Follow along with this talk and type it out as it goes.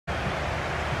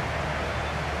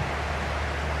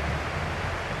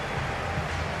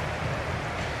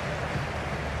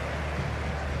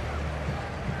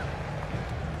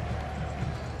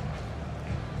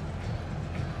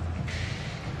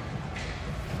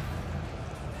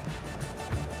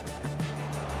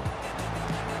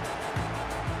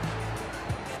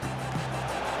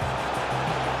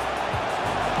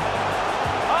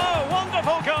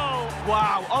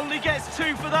Only gets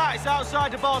 2 for that. It's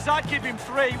outside the box. I'd give him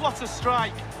 3. What a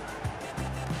strike.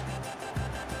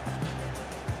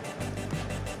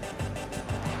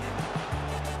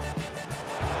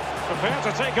 Prepare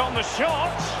to take on the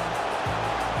shot.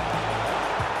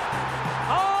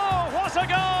 Oh, what a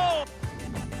goal!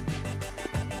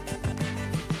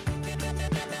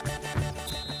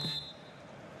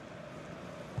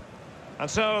 And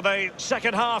so the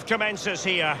second half commences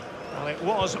here. Well, it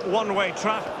was one-way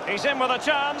traffic. He's in with a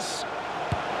chance.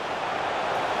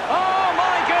 Oh,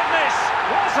 my goodness!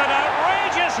 What an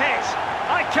outrageous hit!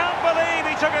 I can't believe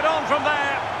he took it on from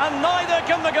there, and neither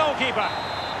can the goalkeeper.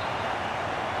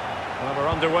 Well, we're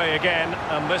underway again,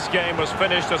 and this game was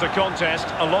finished as a contest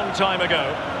a long time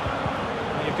ago.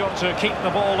 You've got to keep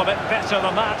the ball a bit better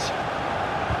than that.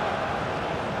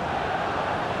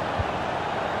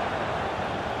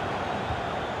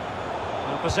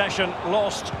 Possession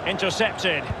lost,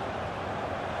 intercepted.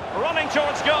 Running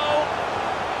towards goal.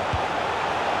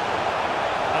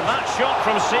 And that shot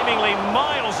from seemingly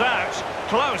miles out,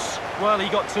 close. Well, he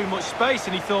got too much space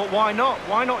and he thought, why not?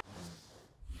 Why not?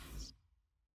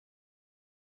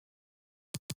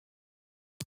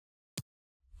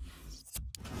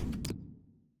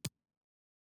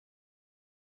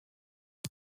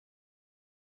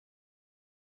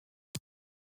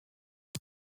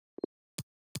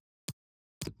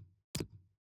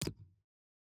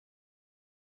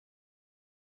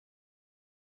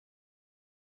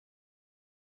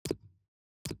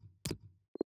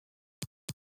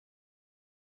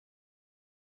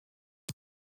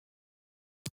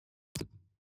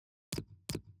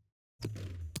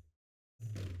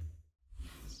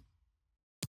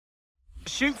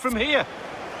 Shoot from here.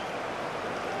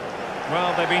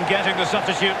 Well, they've been getting the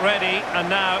substitute ready, and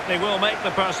now they will make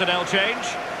the personnel change.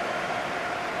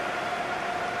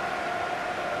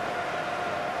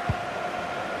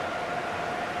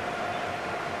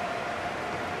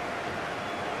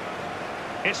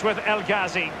 It's with El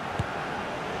Ghazi.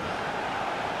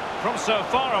 From so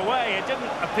far away, it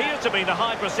didn't appear to be the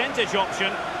high percentage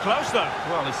option. Close, though.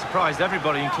 Well, he surprised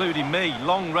everybody, including me.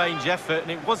 Long-range effort,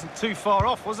 and it wasn't too far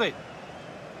off, was it?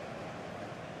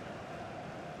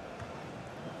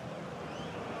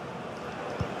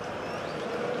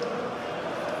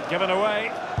 Given away.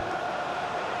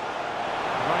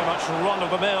 Very much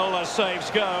run-of-the-mill as saves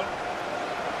go.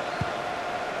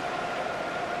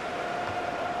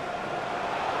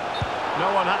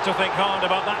 No one had to think hard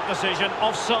about that decision.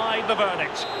 Offside, the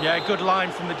verdict. Yeah, good line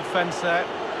from the defence there.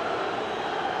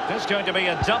 There's going to be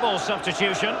a double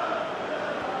substitution.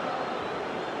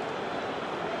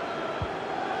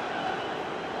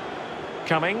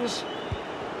 Cummings.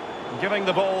 Giving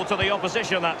the ball to the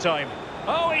opposition that time.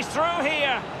 Oh, he's through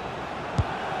here.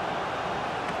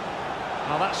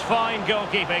 Well, that's fine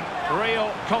goalkeeping.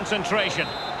 Real concentration.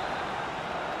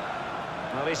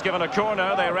 Well, he's given a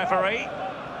corner, the referee.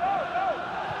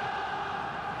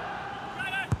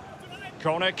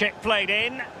 Corner kick played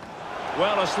in.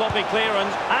 Well, a sloppy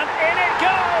clearance, and in it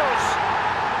goes!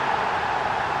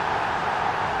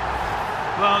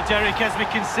 Well, Derek, as we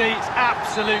can see, it's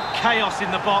absolute chaos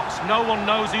in the box. No one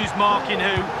knows who's marking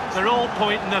who. They're all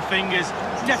pointing their fingers.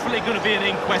 It's definitely going to be an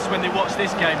inquest when they watch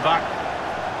this game back.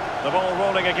 The ball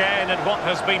rolling again in what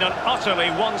has been an utterly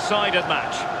one-sided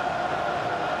match.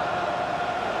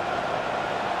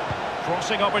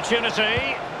 Crossing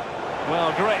opportunity.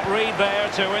 Well, great read there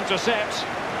to intercept.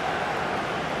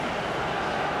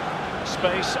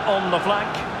 Space on the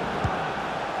flank.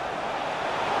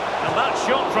 And that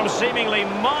shot from seemingly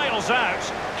miles out.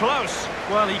 Close.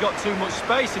 Well, he got too much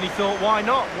space and he thought, why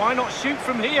not? Why not shoot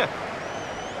from here?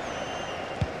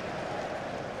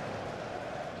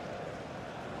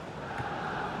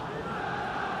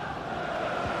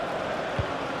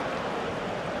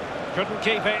 Couldn't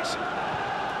keep it.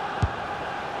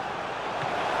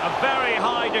 A very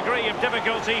high degree of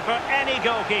difficulty for any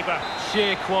goalkeeper.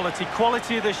 Sheer quality.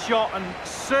 Quality of the shot and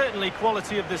certainly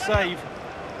quality of the save.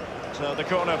 So the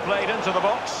corner played into the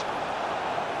box.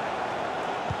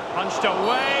 Punched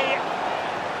away.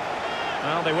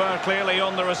 Well, they were clearly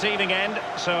on the receiving end,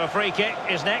 so a free kick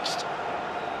is next.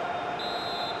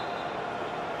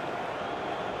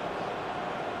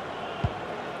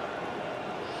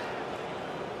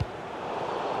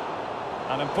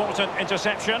 An important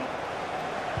interception.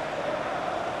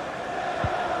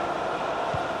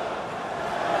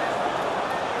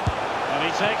 And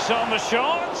he takes on the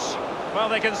shots. Well,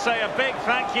 they can say a big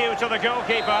thank you to the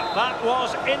goalkeeper. That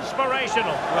was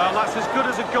inspirational. Well, that's as good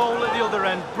as a goal at the other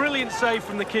end. Brilliant save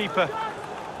from the keeper.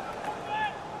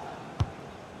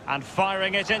 And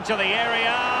firing it into the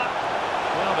area.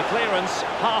 Well, the clearance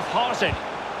half-hearted.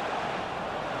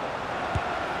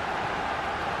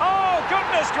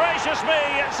 gracious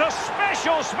me, it's a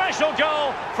special, special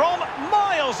goal from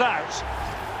miles out.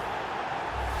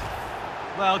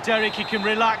 Well, Derek, he can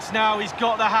relax now. He's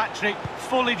got the hat-trick,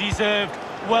 fully deserved.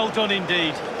 Well done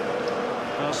indeed.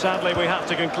 Well, sadly, we have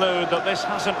to conclude that this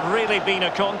hasn't really been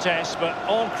a contest, but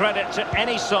all credit to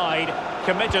any side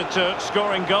committed to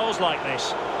scoring goals like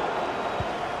this.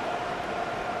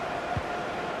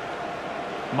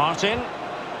 Martin.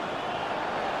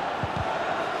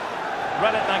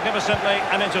 Read it magnificently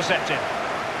and intercepted.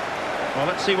 Well,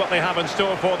 let's see what they have in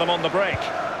store for them on the break.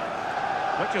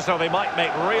 Looks as though they might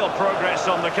make real progress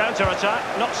on the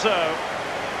counter-attack. Not so.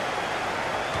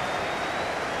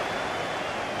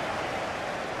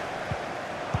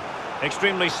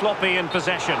 Extremely sloppy in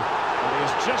possession. And he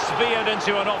has just veered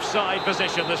into an offside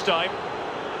position this time.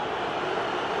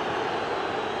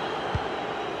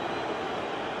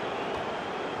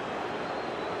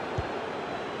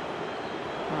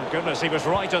 My goodness, he was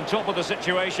right on top of the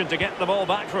situation to get the ball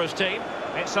back for his team.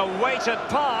 It's a weighted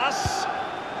pass.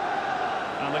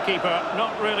 And the keeper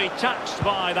not really taxed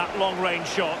by that long-range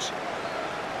shot.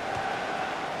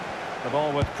 The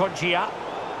ball with Kodjia.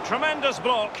 Tremendous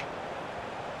block.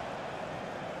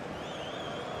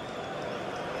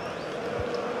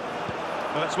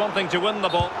 Well, it's one thing to win the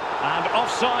ball. And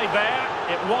offside there.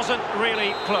 It wasn't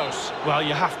really close. Well,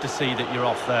 you have to see that you're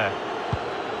off there.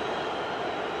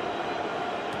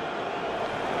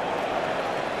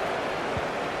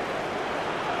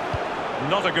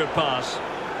 Not a good pass.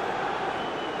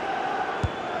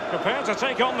 Prepared to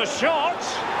take on the shot.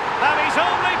 And he's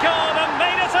only gone and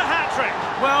made it a hat-trick.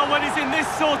 Well, when he's in this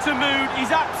sort of mood,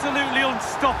 he's absolutely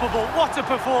unstoppable. What a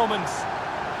performance.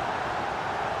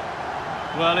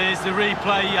 Well, here's the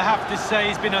replay. You have to say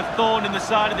he's been a thorn in the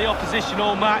side of the opposition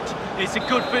all match. It's a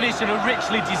good finish and a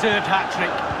richly deserved hat-trick.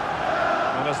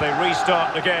 And as they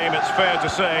restart the game, it's fair to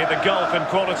say the gulf in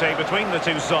quality between the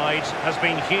two sides has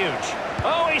been huge.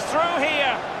 Oh, he's through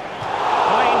here.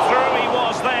 Clean through he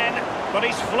was then, but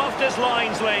he's fluffed his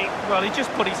lines, Lee. Well, he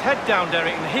just put his head down,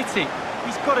 Derek, and hit it.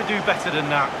 He's got to do better than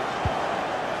that.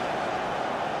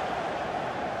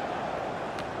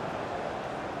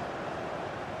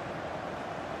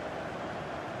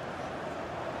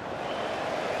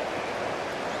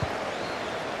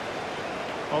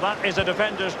 Well, that is a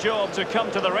defender's job to come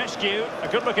to the rescue. A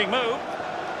good-looking move.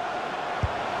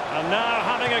 And now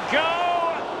having a go.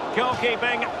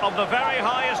 Goalkeeping of the very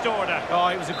highest order. Oh,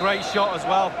 it was a great shot as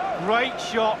well. Great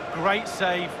shot, great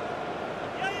save.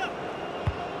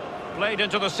 Played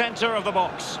into the centre of the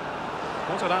box.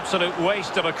 What an absolute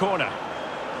waste of a corner.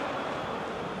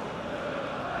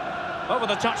 Over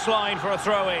the touchline for a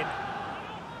throw-in.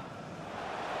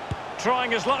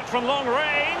 Trying his luck from long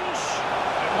range.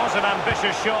 It was an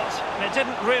ambitious shot, and it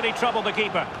didn't really trouble the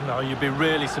keeper. No, you'd be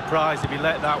really surprised if he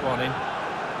let that one in.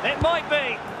 It might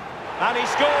be. And he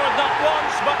scored not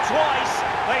once, but twice.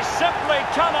 They simply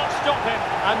cannot stop him,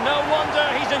 and no wonder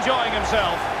he's enjoying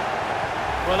himself.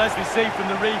 Well, as we see from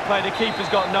the replay, the keeper's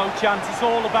got no chance. It's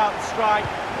all about the strike,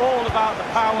 all about the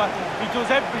power. He does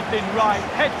everything right,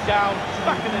 head down,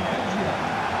 back of the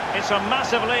net. It's a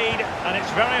massive lead, and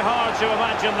it's very hard to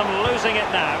imagine them losing it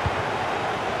now.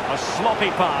 A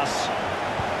sloppy pass.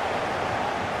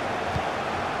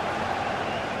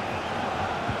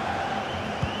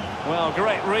 Well,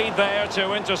 great read there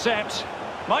to intercept.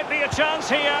 Might be a chance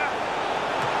here.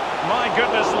 My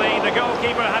goodness, Lee, the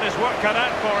goalkeeper had his work cut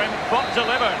out for him, but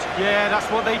delivered. Yeah, that's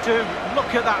what they do.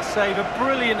 Look at that save, a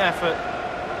brilliant effort.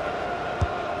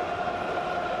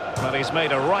 Well, he's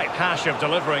made a right hash of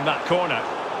delivering that corner.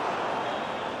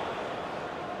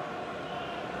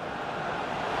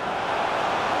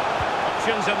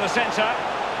 Options in the centre.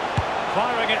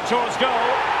 Firing it towards goal.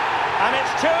 And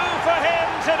it's 2 for him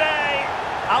today.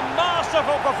 A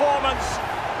masterful performance.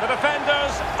 The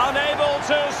defenders unable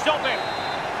to stop him.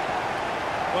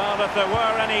 Well, if there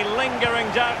were any lingering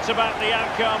doubts about the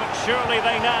outcome, surely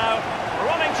they now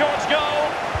running towards goal.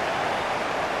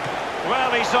 Well,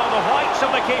 he saw the whites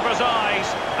of the keeper's eyes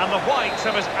and the whites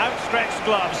of his outstretched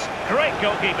gloves. Great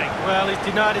goalkeeping. Well, he's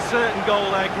denied a certain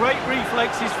goal there. Great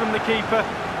reflexes from the keeper.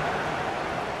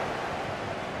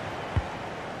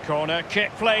 Corner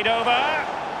kick played over.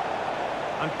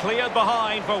 And cleared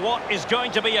behind for what is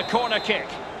going to be a corner kick.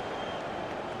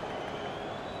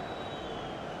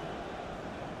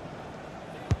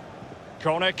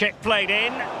 Corner kick played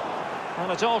in. Well,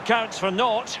 it all counts for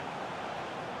naught.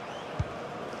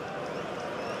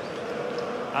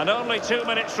 And only 2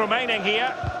 minutes remaining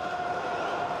here.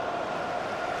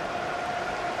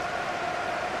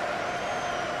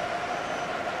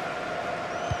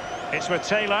 It's with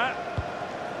Taylor.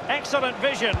 Excellent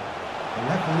vision.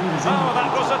 Oh,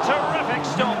 that was a terrific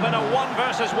stop in a 1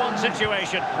 versus 1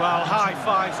 situation. Well, high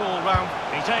fives all round.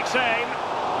 He takes aim,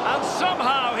 and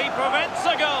somehow he prevents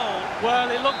a goal. Well,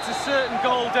 it looked a certain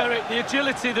goal, Derek. The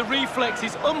agility, the reflex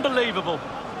is unbelievable.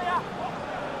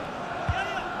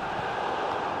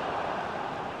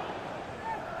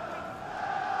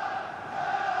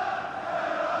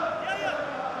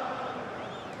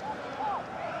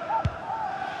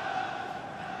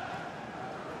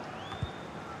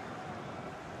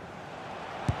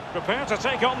 Prepared to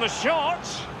take on the shot.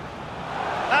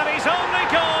 And he's only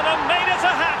gone and made it a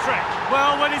hat-trick.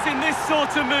 Well, when he's in this sort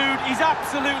of mood, he's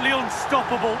absolutely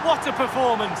unstoppable. What a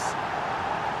performance.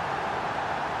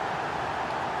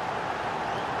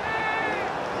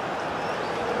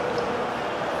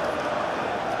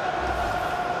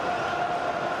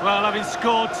 Well, having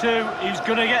scored 2, he's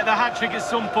going to get the hat-trick at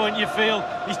some point, you feel.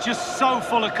 He's just so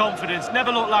full of confidence.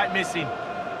 Never looked like missing.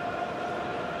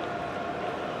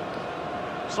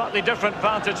 Slightly different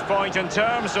vantage point in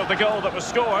terms of the goal that was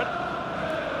scored.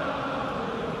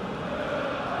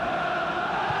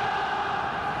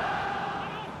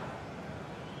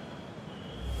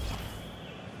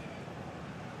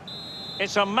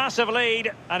 It's a massive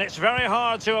lead, and it's very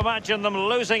hard to imagine them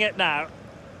losing it now.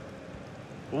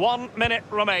 1 minute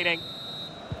remaining.